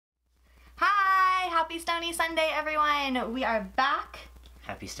Happy Stoney Sunday, everyone. We are back.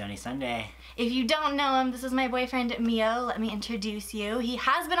 Happy Stoney Sunday. If you don't know him, this is my boyfriend, Mio. Let me introduce you. He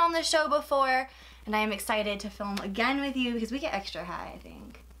has been on the show before, and I am excited to film again with you because we get extra high, I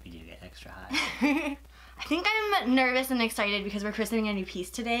think. We do get extra high. I think I'm nervous and excited because we're christening a new piece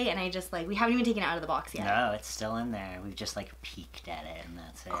today, and we haven't even taken it out of the box yet. No, it's still in there. We've just peeked at it, and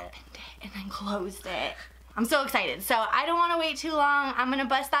that's it. Opened it and then closed it. I'm so excited. So I don't want to wait too long. I'm gonna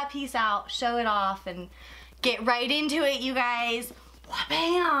bust that piece out, show it off, and get right into it, you guys.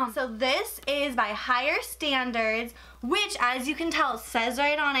 Bam! So this is by Higher Standards, which, as you can tell, says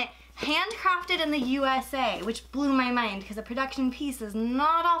right on it, handcrafted in the USA, which blew my mind because a production piece is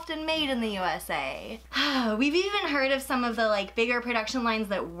not often made in the USA. We've even heard of some of the bigger production lines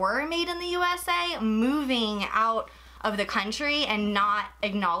that were made in the USA moving out of the country and not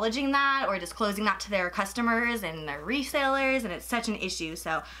acknowledging that or disclosing that to their customers and their resellers, and it's such an issue.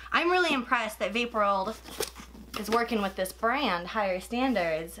 So I'm really impressed that Vape World is working with this brand, Higher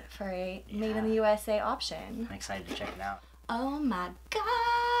Standards, for a made in the USA option. I'm excited to check it out. Oh my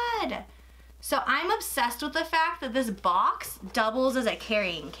god! So I'm obsessed with the fact that this box doubles as a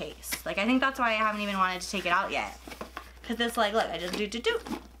carrying case. I think that's why I haven't even wanted to take it out yet. Cause it's look, I just do.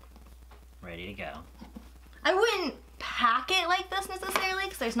 Ready to go. I wouldn't pack it like this necessarily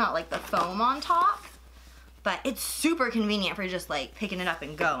because there's not the foam on top, but it's super convenient for just picking it up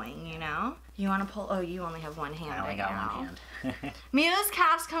and going, you know? You want to pull? Oh, you only have one hand. I only got one hand. Mio's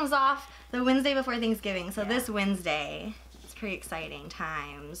cast comes off the Wednesday before Thanksgiving, so this Wednesday, it's pretty exciting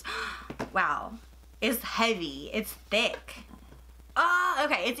times. Wow, it's heavy, it's thick. Oh,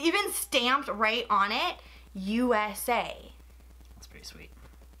 okay, it's even stamped right on it, USA. That's pretty sweet.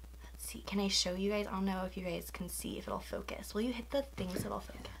 See, can I show you guys? I don't know if you guys can see, if it'll focus. Will you hit the thing so it'll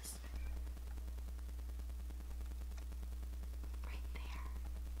focus? Right there.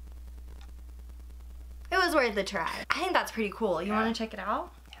 It was worth a try. I think that's pretty cool. You want to check it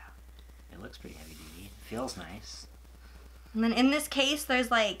out? Yeah. It looks pretty heavy duty. It feels nice. And then in this case,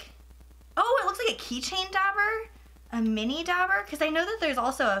 there's oh, it looks like a keychain dabber, a mini dabber, because I know that there's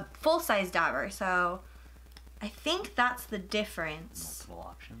also a full-size dabber, so I think that's the difference. Multiple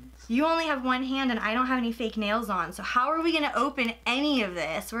options. You only have one hand and I don't have any fake nails on, so how are we gonna open any of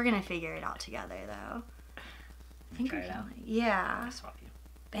this? We're gonna figure it out together though. I think try it out. Yeah. I'll swap you.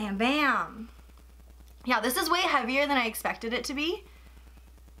 Bam, bam. Yeah, this is way heavier than I expected it to be.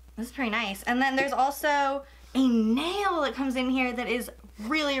 This is pretty nice. And then there's also a nail that comes in here that is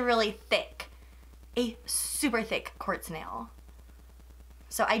really, really thick. A super thick quartz nail.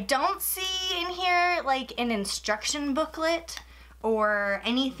 So I don't see in here an instruction booklet or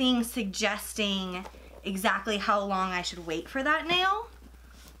anything suggesting exactly how long I should wait for that nail.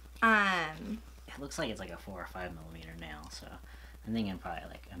 It looks like it's a 4 or 5 millimeter nail, so I'm thinking probably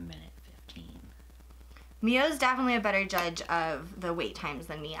a minute 15. Mio's definitely a better judge of the wait times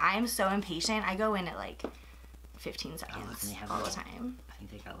than me. I am so impatient. I go in at 15 seconds all the time. I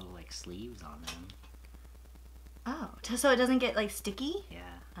think they got little sleeves on them. Oh, so it doesn't get sticky?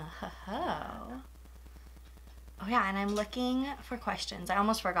 Yeah. Oh yeah, and I'm looking for questions. I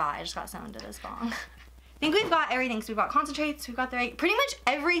almost forgot. I just got summoned to this bong. I think we've got everything. So we've got concentrates, we've got pretty much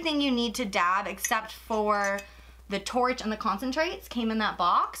everything you need to dab except for the torch and the concentrates came in that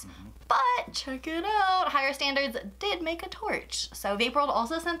box. But check it out, Higher Standards did make a torch. So Vape World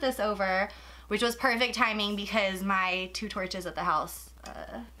also sent this over, which was perfect timing because my 2 torches at the house,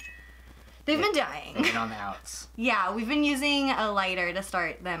 they've been dying. They've been on the outs. Yeah, we've been using a lighter to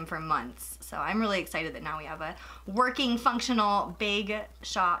start them for months. So I'm really excited that now we have a working, functional, big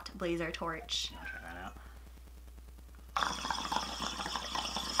shot blazer torch. I'll try that out.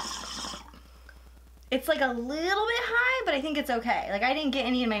 It's a little bit high, but I think it's okay. I didn't get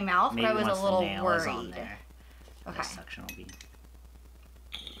any in my mouth, Maybe but I was a little the nail worried. Is on there, okay. The suction will be.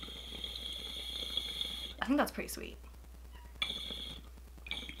 I think that's pretty sweet.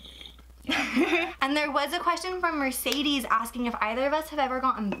 Yeah. And there was a question from Mercedes asking if either of us have ever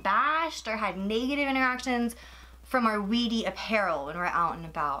gotten bashed or had negative interactions from our weedy apparel when we're out and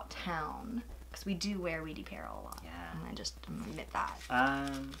about town. Because we do wear weedy apparel a lot. Yeah. And I just admit that. I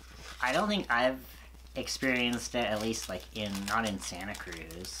don't think I've experienced it, at least not in Santa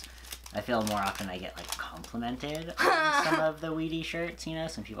Cruz. I feel more often I get complimented on some of the weedy shirts, you know?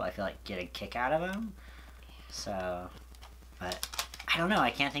 Some people I feel get a kick out of them. So, but I don't know,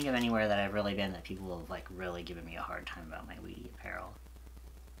 I can't think of anywhere that I've really been that people have really given me a hard time about my weedy apparel.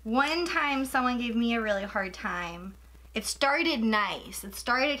 One time someone gave me a really hard time. It started nice. It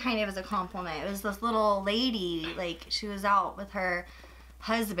started kind of as a compliment. It was this little lady, she was out with her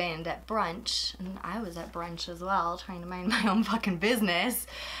husband at brunch, and I was at brunch as well, trying to mind my own fucking business.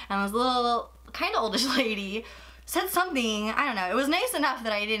 And this little kind of oldish lady said something, I don't know, it was nice enough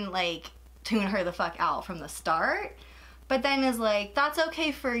that I didn't like tune her the fuck out from the start, but then is like, that's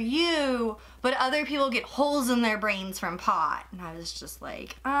okay for you, but other people get holes in their brains from pot. And I was just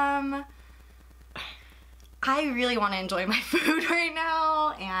like, I really want to enjoy my food right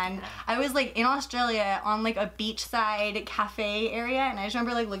now. And I was like in Australia on like a beachside cafe area, and I just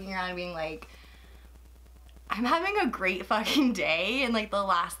remember like looking around and being like, I'm having a great fucking day, and like the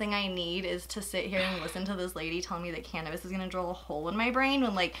last thing I need is to sit here and listen to this lady tell me that cannabis is gonna drill a hole in my brain,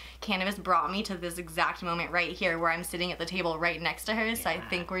 when like cannabis brought me to this exact moment right here where I'm sitting at the table right next to her, so I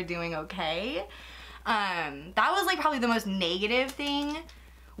think we're doing okay. That was like probably the most negative thing.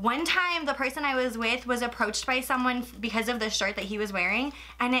 One time the person I was with was approached by someone because of the shirt that he was wearing,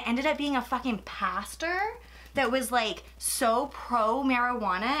 and it ended up being a fucking pastor that was like so pro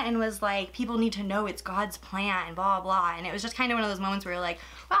marijuana and was like, people need to know it's God's plant and blah blah. And it was just kind of one of those moments where you're like,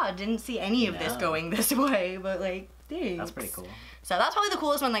 wow, I didn't see any of this going this way, but like, thanks. That's pretty cool. So that's probably the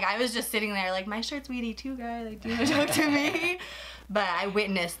coolest one. Like I was just sitting there like, my shirt's weedy too, guy, like do you want to talk to me? But I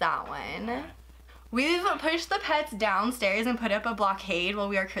witnessed that one. We've pushed the pets downstairs and put up a blockade while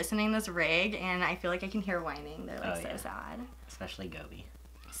we are christening this rig, and I feel like I can hear whining. They're like so sad. Especially Gobi.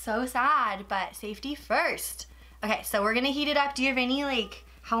 So sad, but safety first. Okay, so we're gonna heat it up. Do you have any, like,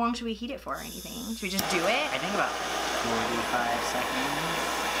 how long should we heat it for or anything? Should we just do it? I think about 45 seconds.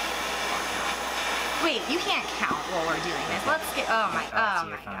 Wait, you can't count while we're doing this. Let's get, oh my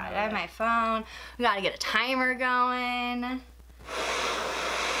god, I have my phone. We gotta get a timer going.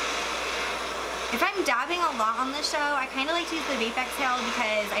 If I'm dabbing a lot on the show, I kind of like to use the vape exhale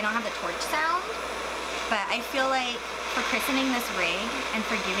because I don't have the torch sound. But I feel like for christening this rig and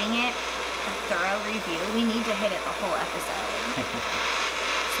for giving it a thorough review, we need to hit it the whole episode.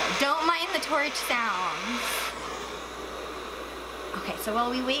 So don't mind the torch sounds. Okay, so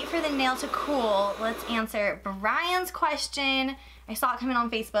while we wait for the nail to cool, let's answer Brian's question. I saw it coming on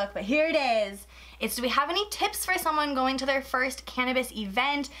Facebook, but here it is. It's, do we have any tips for someone going to their first cannabis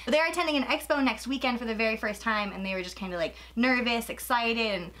event? They're attending an expo next weekend for the very first time, and they were just kind of like nervous,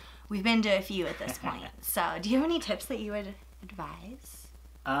 excited, and we've been to a few at this point. So do you have any tips that you would advise?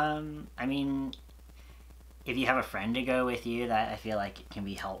 I mean, if you have a friend to go with you, that I feel like it can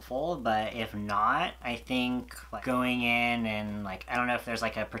be helpful, but if not, I think like going in and like, I don't know if there's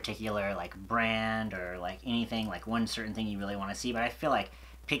like a particular like brand or like anything, like one certain thing you really want to see, but I feel like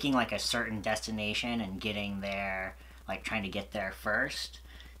picking like a certain destination and getting there, like trying to get there first,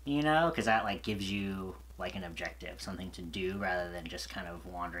 you know, because that like gives you like an objective, something to do rather than just kind of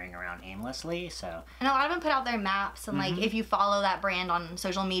wandering around aimlessly. So, and a lot of them put out their maps, and like if you follow that brand on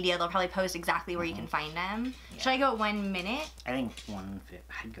social media, they'll probably post exactly where you can find them. Should I go at 1 minute? I think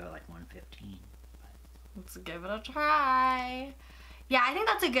I'd go like 1:15. Let's give it a try. Yeah, I think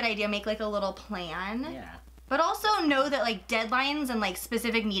that's a good idea. Make like a little plan. Yeah. But also know that like deadlines and like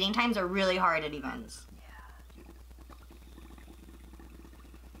specific meeting times are really hard at events.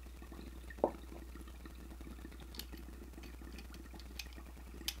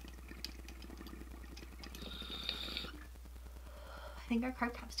 I think our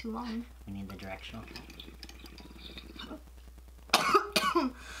carb cap's too long. We need the directional cap.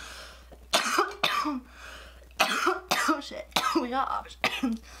 Oh shit, we got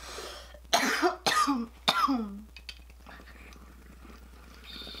options.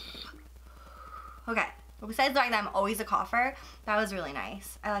 Okay, well, besides the fact that I'm always a cougher, that was really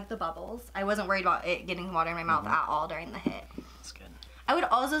nice. I like the bubbles. I wasn't worried about it getting water in my mouth at all during the hit. That's good. I would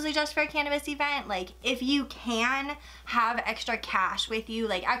also suggest for a cannabis event, like if you can have extra cash with you,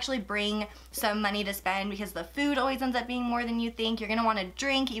 like actually bring some money to spend, because the food always ends up being more than you think. You're gonna want to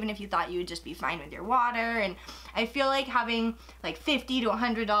drink even if you thought you would just be fine with your water. And I feel like having like $50 to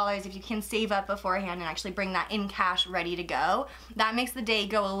 $100, if you can save up beforehand and actually bring that in cash ready to go, that makes the day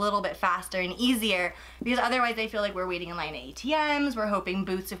go a little bit faster and easier, because otherwise I feel like we're waiting in line at ATMs, we're hoping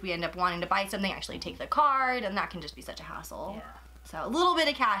Boots, if we end up wanting to buy something, actually take the card, and that can just be such a hassle. Yeah. So a little bit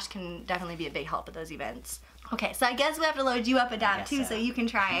of cash can definitely be a big help at those events. Okay, so I guess we have to load you up a dab too, so you can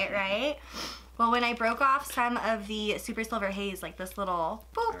try it, right? Well, when I broke off some of the Super Silver Haze, like this little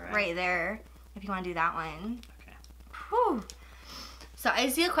boop right there, if you want to do that one. Okay. Whew. So I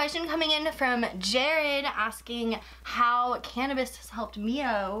see a question coming in from Jared asking how cannabis has helped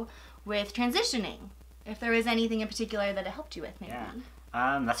Mio with transitioning. If there was anything in particular that it helped you with, maybe. Yeah.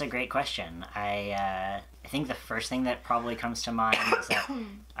 That's a great question. I think the first thing that probably comes to mind is that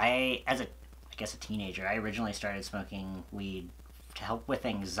I guess a teenager, I originally started smoking weed to help with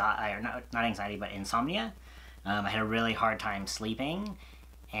anxiety, or not anxiety, but insomnia. I had a really hard time sleeping,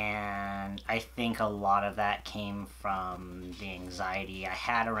 And I think a lot of that came from the anxiety I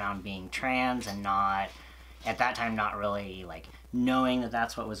had around being trans and not, at that time, not really like knowing that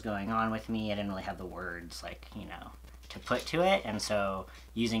that's what was going on with me. I didn't really have the words, like, you know, to put to it. And so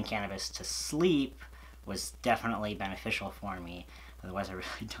using cannabis to sleep was definitely beneficial for me. Otherwise, I really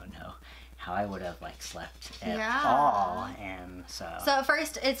don't know how I would have like slept at all. And so at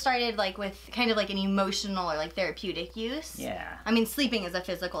first it started like with kind of like an emotional or like therapeutic use. Yeah. I mean, sleeping is a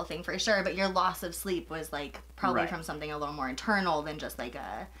physical thing for sure, but your loss of sleep was like probably from something a little more internal than just like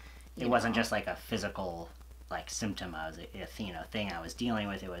a it wasn't just like a physical like symptom I was thing I was dealing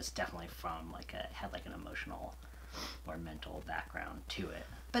with. It was definitely from like had like an emotional or mental background to it.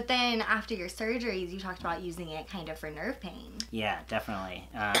 But then after your surgeries, you talked about using it kind of for nerve pain. Yeah, definitely.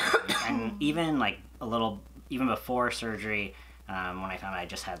 And even like even before surgery, when I found I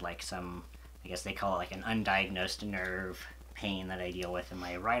just had like some, I guess they call it like an undiagnosed nerve pain that I deal with in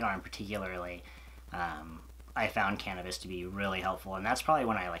my right arm particularly, I found cannabis to be really helpful. And that's probably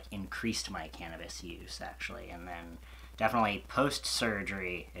when I like increased my cannabis use actually. And then definitely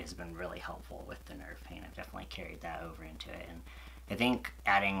post-surgery has been really helpful with the nerve pain. I've definitely carried that over into it. And I think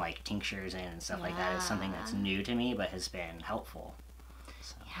adding like tinctures in and stuff like that is something that's new to me but has been helpful.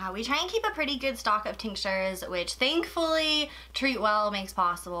 So. Yeah, we try and keep a pretty good stock of tinctures, which thankfully Treatwell makes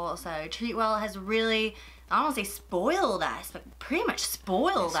possible. So Treatwell has really, I don't want to say spoiled us, but pretty much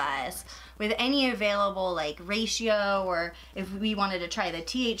spoiled us with any available like ratio, or if we wanted to try the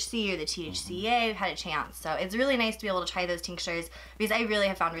THC or the THCA, we've had a chance. So it's really nice to be able to try those tinctures because I really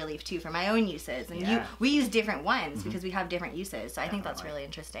have found relief too for my own uses. And we use different ones because we have different uses. So I think that's really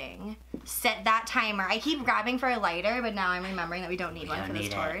interesting. Set that timer. I keep grabbing for a lighter, but now I'm remembering that we don't need one for this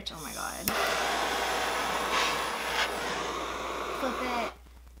torch. Oh my god. Flip it.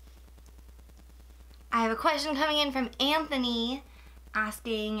 I have a question coming in from Anthony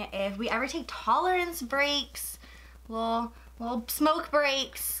asking if we ever take tolerance breaks, little smoke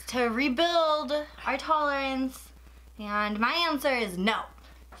breaks to rebuild our tolerance. And my answer is no.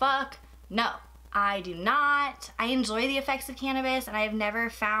 Fuck no. I do not. I enjoy the effects of cannabis and I have never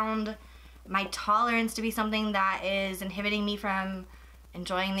found my tolerance to be something that is inhibiting me from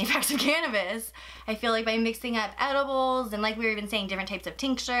enjoying the effects of cannabis. I feel like by mixing up edibles and like we were even saying different types of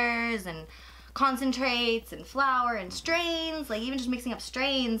tinctures and concentrates and flower and strains, like even just mixing up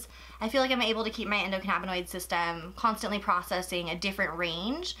strains, I feel like I'm able to keep my endocannabinoid system constantly processing a different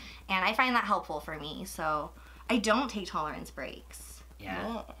range, and I find that helpful for me. So I don't take tolerance breaks.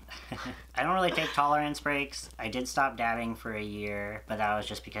 Yeah. I don't really take tolerance breaks. I did stop dabbing for a year, but that was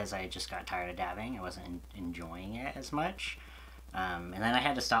just because I just got tired of dabbing. I wasn't enjoying it as much. And then I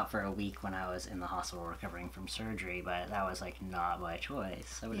had to stop for a week when I was in the hospital recovering from surgery, but that was like not my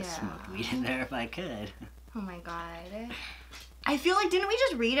choice. I would have smoked weed in there if I could. Oh my god. I feel like, didn't we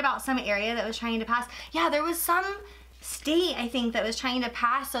just read about some area that was trying to pass? Yeah, there was some state, I think, that was trying to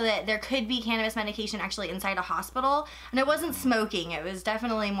pass so that there could be cannabis medication actually inside a hospital. And it wasn't smoking, it was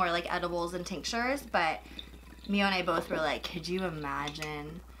definitely more like edibles and tinctures, but Mio and I both were like, could you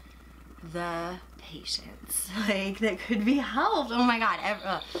imagine the patients like that could be helped? Oh my god,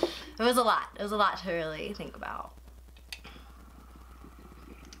 it was a lot. It was a lot to really think about.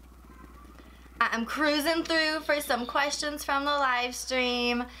 I'm cruising through for some questions from the live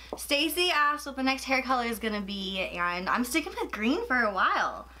stream. Stacy asked what the next hair color is gonna be, and I'm sticking with green for a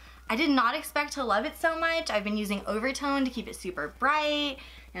while. I did not expect to love it so much. I've been using overtone to keep it super bright,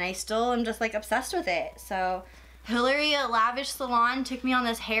 and I still am just like obsessed with it. So Hillary at Lavish Salon took me on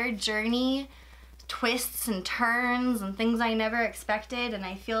this hair journey, twists and turns and things I never expected, and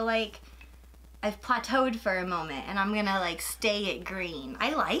I feel like I've plateaued for a moment and I'm gonna like stay at green.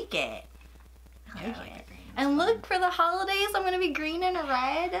 I like it. I like it. And look, for the holidays I'm gonna be green and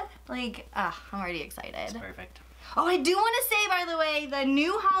red. Like, I'm already excited. That's perfect. Oh, I do want to say, by the way, the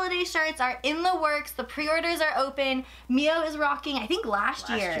new holiday shirts are in the works. The pre-orders are open. Mio is rocking, I think, last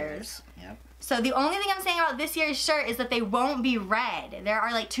year's. Yep. So the only thing I'm saying about this year's shirt is that they won't be red. There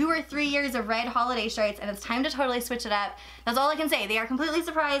are like 2 or 3 years of red holiday shirts, and it's time to totally switch it up. That's all I can say. They are completely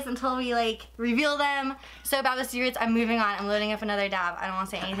surprised until we like reveal them. So about the secrets, I'm moving on. I'm loading up another dab. I don't want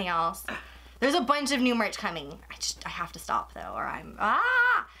to say anything else. There's a bunch of new merch coming. I have to stop though, or I'm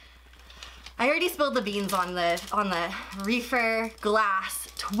I already spilled the beans on the Reefer Glass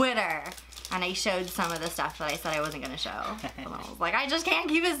Twitter, and I showed some of the stuff that I said I wasn't gonna show. And I was like, I just can't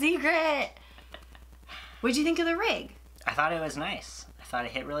keep a secret. What'd you think of the rig? I thought it was nice. I thought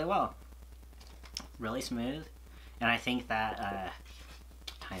it hit really well. Really smooth. And I think that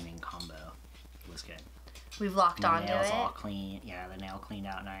timing combo was good. We've locked onto it. The nails all clean. Yeah, the nail cleaned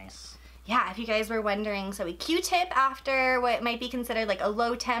out nice. yeah, if you guys were wondering, so we Q-tip after what might be considered like a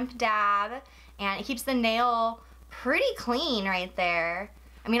low temp dab, and it keeps the nail pretty clean right there.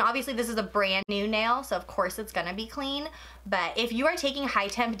 I mean, obviously this is a brand new nail, so of course it's gonna be clean, but if you are taking high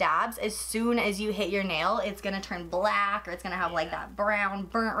temp dabs, as soon as you hit your nail, it's gonna turn black, or it's gonna have like that brown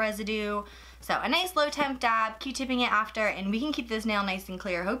burnt residue. So a nice low temp dab, Q-tipping it after, and we can keep this nail nice and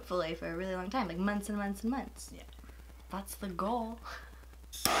clear, hopefully for a really long time, like months and months and months. Yeah. That's the goal.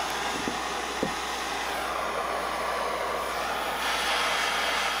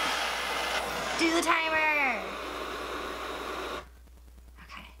 Do the timer!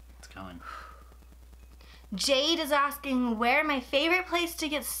 Okay. It's going. Jade is asking where my favorite place to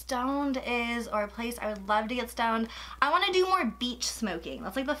get stoned is, or a place I would love to get stoned. I want to do more beach smoking.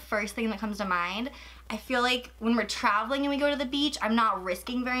 That's like the first thing that comes to mind. I feel like when we're traveling and we go to the beach, I'm not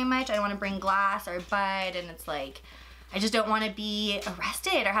risking very much. I don't want to bring glass or bud, and it's like, I just don't want to be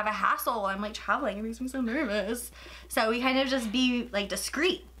arrested or have a hassle while I'm like traveling. It makes me so nervous. So we kind of just be like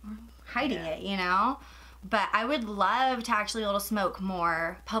discreet, hiding it, you know? But I would love to actually be able to smoke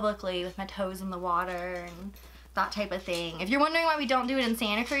more publicly with my toes in the water and that type of thing. If you're wondering why we don't do it in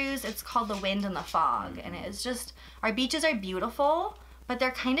Santa Cruz, it's called the wind and the fog. And it is just, our beaches are beautiful, but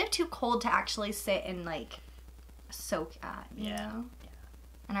they're kind of too cold to actually sit and like soak at, you know? Yeah.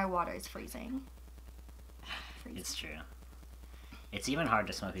 And our water is freezing. It's true. It's even hard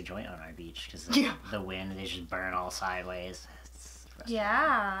to smoke a joint on our beach because the wind, they just burn all sideways. It's frustrating.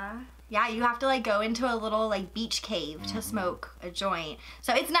 Yeah, you have to like go into a little like beach cave to smoke a joint.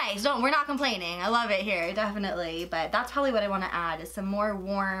 So it's nice. We're not complaining. I love it here, definitely. But that's probably what I want to add is some more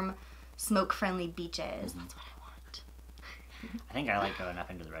warm, smoke-friendly beaches. That's what I want. I think I like going up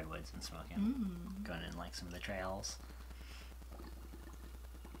into the redwoods and smoking. Going in like some of the trails.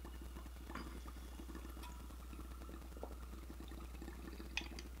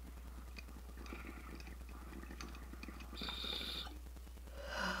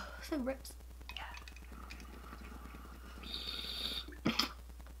 Rips.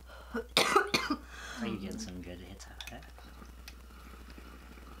 Are you getting some good hits out of it?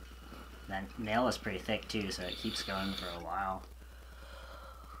 That nail is pretty thick too, so it keeps going for a while.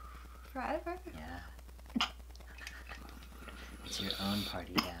 Forever? Yeah. It's your own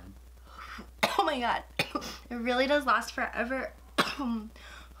party dab. Oh my god. It really does last forever. Whew.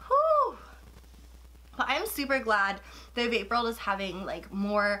 But I'm super glad that Vape World is having like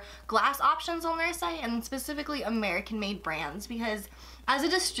more glass options on their site, and specifically American-made brands, because as a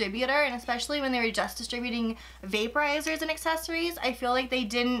distributor, and especially when they were just distributing vaporizers and accessories, I feel like they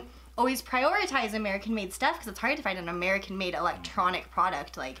didn't always prioritize American-made stuff because it's hard to find an American-made electronic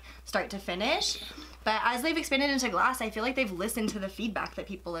product like start to finish. But as they've expanded into glass, I feel like they've listened to the feedback that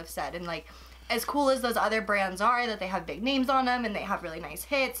people have said, and like as cool as those other brands are, that they have big names on them and they have really nice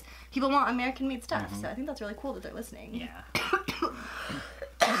hits, people want American-made stuff. So I think that's really cool that they're listening. Yeah.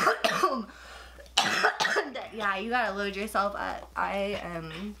 Yeah, you gotta load yourself up.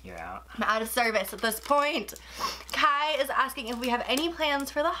 You're out. I'm out of service at this point. Kai is asking if we have any plans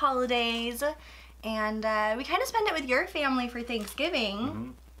for the holidays, and we kind of spend it with your family for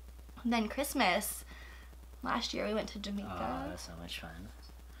Thanksgiving, and then Christmas. Last year we went to Jamaica. Oh, that was so much fun.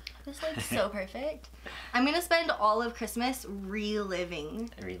 It was like so perfect. I'm gonna spend all of Christmas reliving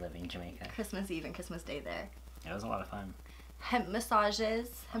Jamaica. Christmas Eve and Christmas Day there. It was a lot of fun. Hemp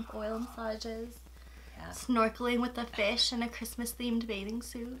massages, hemp oil massages, Yeah. snorkeling with the fish in a Christmas themed bathing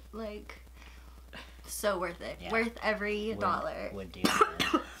suit. Like, so worth it. Yeah. Worth every dollar. Would do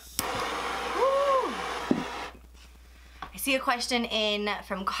that. I see a question in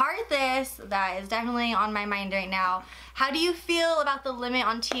from Carthus that is definitely on my mind right now. How do you feel about the limit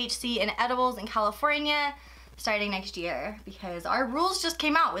on THC in edibles in California starting next year? Because our rules just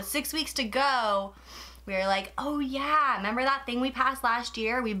came out with 6 weeks to go. We were like, oh yeah, remember that thing we passed last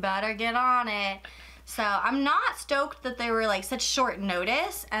year? We better get on it. So I'm not stoked that they were like such short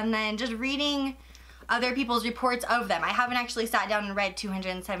notice, and then just reading other people's reports of them. I haven't actually sat down and read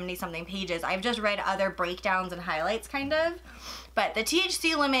 270 something pages. I've just read other breakdowns and highlights kind of. But the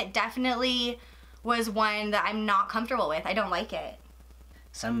THC limit definitely was one that I'm not comfortable with. I don't like it.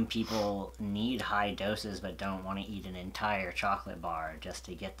 Some people need high doses but don't want to eat an entire chocolate bar just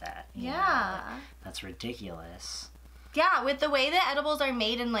to get that. You know? That's ridiculous. Yeah, with the way that edibles are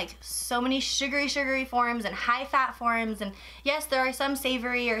made in like so many sugary forms and high fat forms, and yes, there are some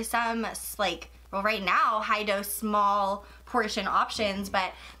savory or some like, well, right now, high dose, small portion options,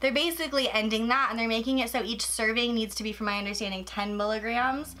 but they're basically ending that, and they're making it so each serving needs to be, from my understanding, 10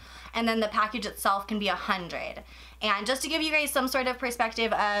 milligrams, and then the package itself can be 100. And just to give you guys some sort of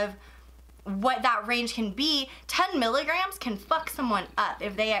perspective of what that range can be, 10 milligrams can fuck someone up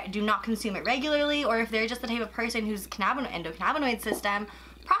if they do not consume it regularly, or if they're just the type of person whose endocannabinoid system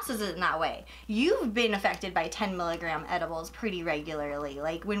processes it in that way. You've been affected by 10 milligram edibles pretty regularly,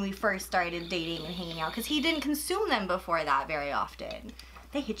 like when we first started dating and hanging out, because he didn't consume them before that very often.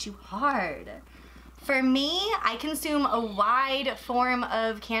 They hit you hard. For me, I consume a wide form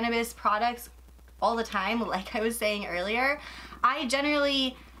of cannabis products all the time. Like I was saying earlier, I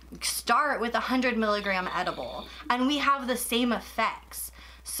generally start with a 100 milligram edible, and we have the same effects.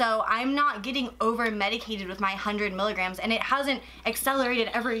 So I'm not getting over medicated with my 100 milligrams, and it hasn't accelerated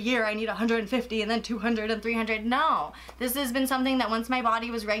every year. I need 150 and then 200 and 300. No, this has been something that once my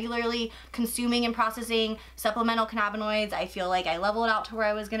body was regularly consuming and processing supplemental cannabinoids, I feel like I leveled out to where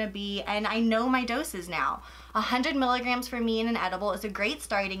I was gonna be, and I know my doses now. 100 milligrams for me in an edible is a great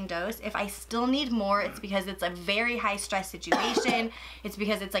starting dose. If I still need more, it's because it's a very high stress situation. It's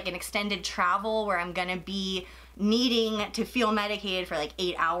because it's like an extended travel where I'm gonna be needing to feel medicated for like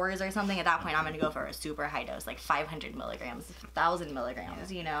 8 hours or something. At that point, I'm gonna go for a super high dose, like 500 milligrams, 1,000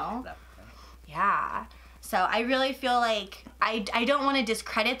 milligrams, you know? Yeah. So I really feel like I don't want to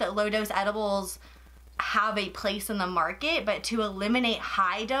discredit that low dose edibles have a place in the market, but to eliminate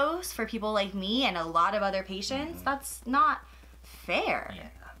high dose for people like me and a lot of other patients, that's not fair.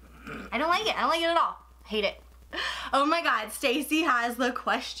 I don't like it. I don't like it at all. Hate it. Oh my God, Stacy has the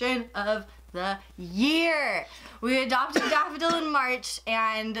question of the year. We adopted Daffodil in March,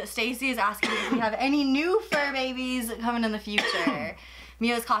 and Stacy is asking if we have any new fur babies coming in the future.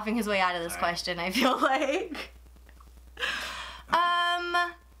 Mio's coughing his way out of this question, I feel like.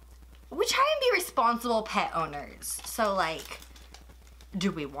 We try and be responsible pet owners. So like, do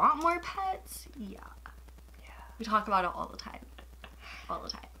we want more pets? Yeah. We talk about it all the time. All the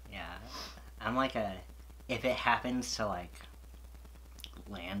time. Yeah. I'm like if it happens to like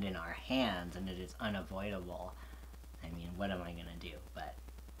land in our hands and it is unavoidable, I mean, what am I gonna do? But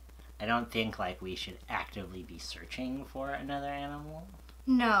I don't think like we should actively be searching for another animal.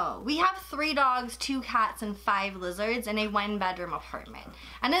 No, we have 3 dogs, 2 cats, and 5 lizards in a 1-bedroom apartment.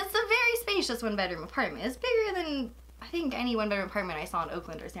 And it's a very spacious 1-bedroom apartment. It's bigger than, I think, any 1-bedroom apartment I saw in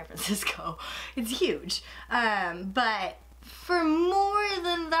Oakland or San Francisco. It's huge. But for more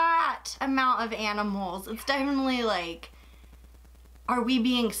than that amount of animals, it's definitely like, are we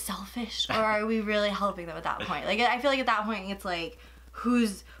being selfish, or are we really helping them at that point? Like, I feel like at that point it's like,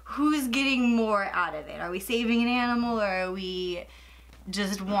 who's getting more out of it? Are we saving an animal, or are we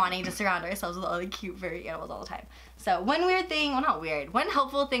just wanting to surround ourselves with all the cute furry animals all the time? So one weird thing, well, not weird, one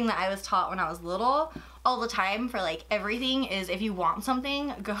helpful thing that I was taught when I was little all the time for like everything is, if you want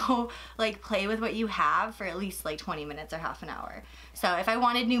something, go like play with what you have for at least like 20 minutes or half an hour. So if I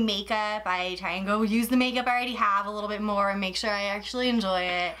wanted new makeup, I try and go use the makeup I already have a little bit more and make sure I actually enjoy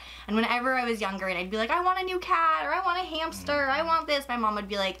it. And whenever I was younger and I'd be like, I want a new cat, or I want a hamster, or I want this, my mom would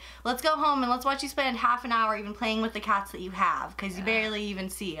be like, let's go home and let's watch you spend half an hour even playing with the cats that you have, because you barely even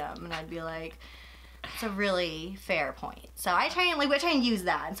see them. And I'd be like, it's a really fair point. So I try and use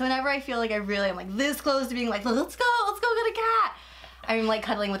that. And so whenever I feel like I'm like this close to being like, let's go get a cat, I'm like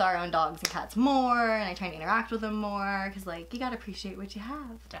cuddling with our own dogs and cats more, and I try and interact with them more, because like, you gotta appreciate what you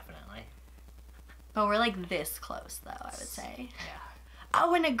have. Definitely. But we're like this close though, I would say. Yeah.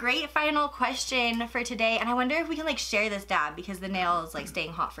 Oh, and a great final question for today, and I wonder if we can like share this dab, because the nail is like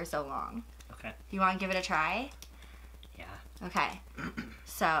staying hot for so long. Okay. You want to give it a try? Yeah. Okay.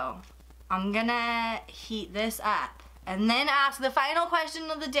 So I'm gonna heat this up and then ask the final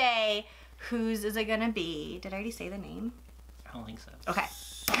question of the day. Whose is it gonna be? Did I already say the name? I don't think so. Okay.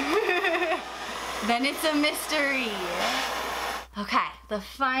 Then it's a mystery. Okay, the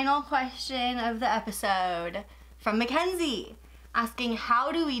final question of the episode from Mackenzie, asking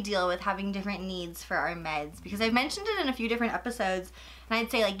how do we deal with having different needs for our meds? Because I've mentioned it in a few different episodes, and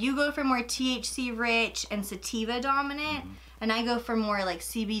I'd say like you go for more THC rich and sativa dominant, and I go for more like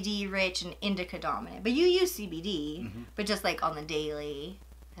CBD rich and indica dominant. But you use CBD, but just like on the daily,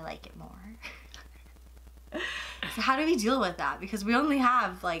 I like it more. So how do we deal with that? Because we only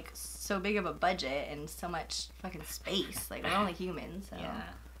have like so big of a budget and so much fucking space. Like, we're only humans, so. Yeah.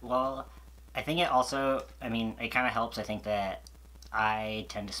 Well, I think it also, I mean, it kind of helps. I think that I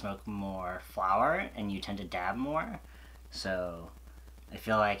tend to smoke more flower and you tend to dab more. So I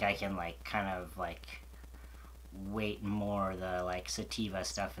feel like I can like kind of like weight more the like sativa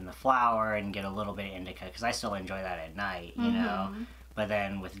stuff in the flower and get a little bit of indica, because I still enjoy that at night, you know? But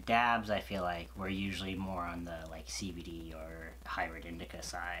then with dabs, I feel like we're usually more on the like CBD or hybrid indica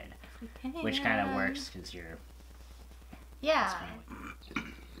side, which kind of works because you're... Yeah.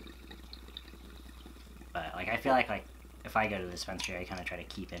 But like I feel like if I go to the dispensary, I kind of try to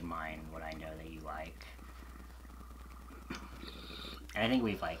keep in mind what I know that you like. And I think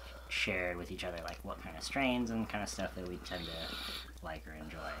we've like shared with each other like what kind of strains and kind of stuff that we tend to like or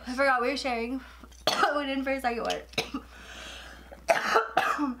enjoy. I forgot we were sharing. I went in for a second one.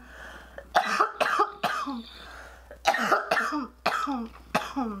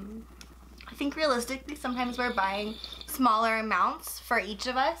 I think realistically sometimes we're buying smaller amounts for each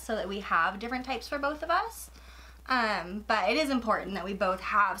of us so that we have different types for both of us. But it is important that we both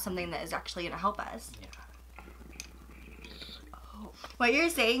have something that is actually going to help us. Yeah. What you're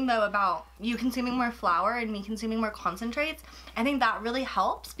saying though about you consuming more flour and me consuming more concentrates, I think that really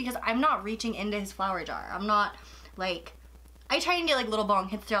helps because I'm not reaching into his flour jar. I'm not like, I try and get like little bong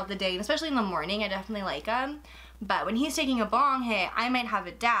hits throughout the day, and especially in the morning I definitely like them. But when he's taking a bong hit, I might have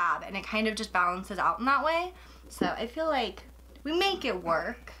a dab and it kind of just balances out in that way. So I feel like we make it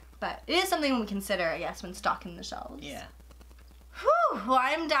work, but it is something we consider, I guess, when stocking the shelves. Yeah. Whew, well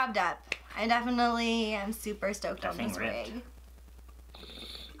I'm dabbed up. I definitely am super stoked on this rig.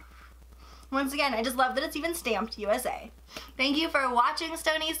 Once again, I just love that it's even stamped USA. Thank you for watching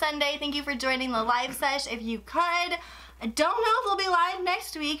Stoney Sunday. Thank you for joining the live sesh if you could. I don't know if we'll be live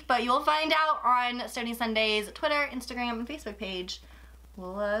next week, but you'll find out on Stoney Sunday's Twitter, Instagram, and Facebook page.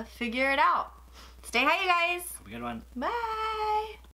 We'll figure it out. Stay high, you guys. Have a good one. Bye.